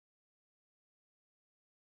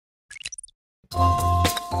A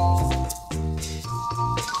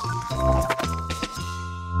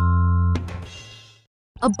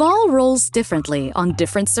ball rolls differently on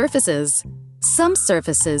different surfaces. Some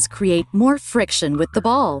surfaces create more friction with the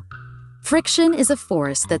ball. Friction is a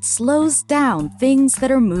force that slows down things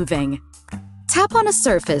that are moving. Tap on a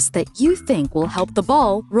surface that you think will help the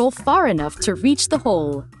ball roll far enough to reach the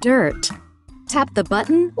hole. Dirt. Tap the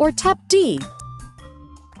button or tap D.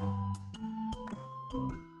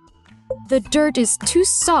 The dirt is too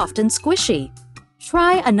soft and squishy.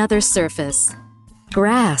 Try another surface.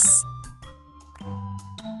 Grass.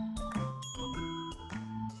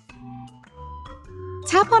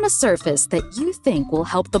 Tap on a surface that you think will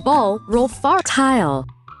help the ball roll far. Tile.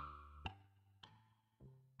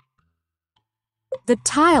 The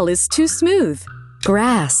tile is too smooth.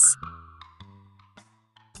 Grass.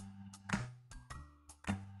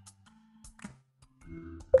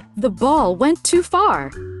 The ball went too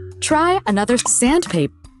far. Try another.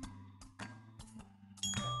 Sandpaper.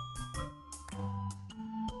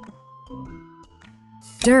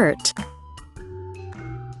 Dirt.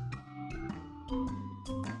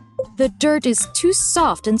 The dirt is too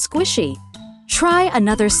soft and squishy. Try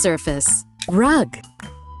another surface. Rug.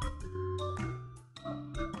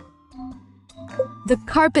 The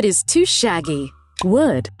carpet is too shaggy.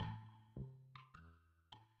 Wood.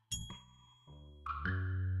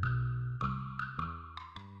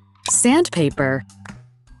 Sandpaper.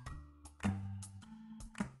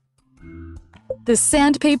 The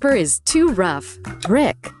sandpaper is too rough.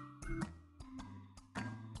 Brick.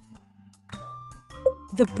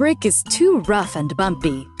 The brick is too rough and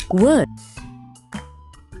bumpy. Wood.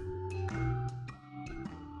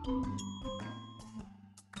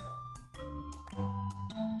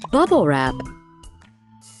 Bubble wrap.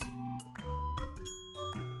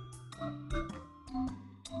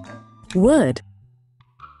 Wood.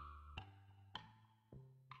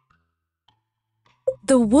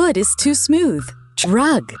 The wood is too smooth.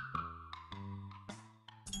 Rug.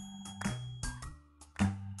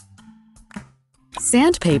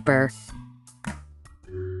 Sandpaper.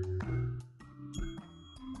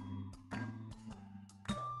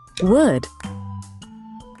 Wood.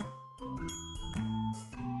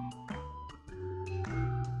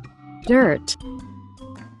 Dirt.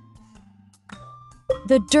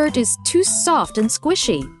 The dirt is too soft and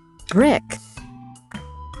squishy. Brick.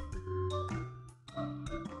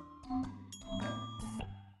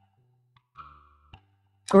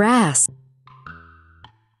 Grass.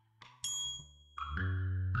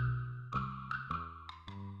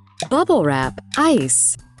 Bubble wrap.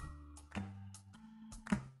 Ice.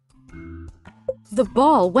 The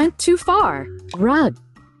ball went too far. Rug.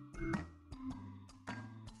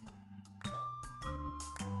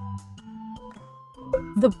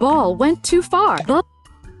 The ball went too far.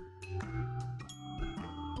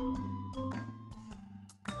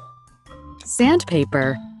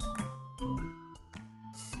 Sandpaper.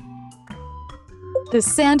 The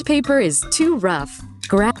sandpaper is too rough.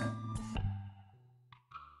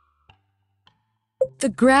 The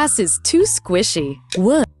grass is too squishy.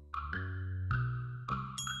 Wood.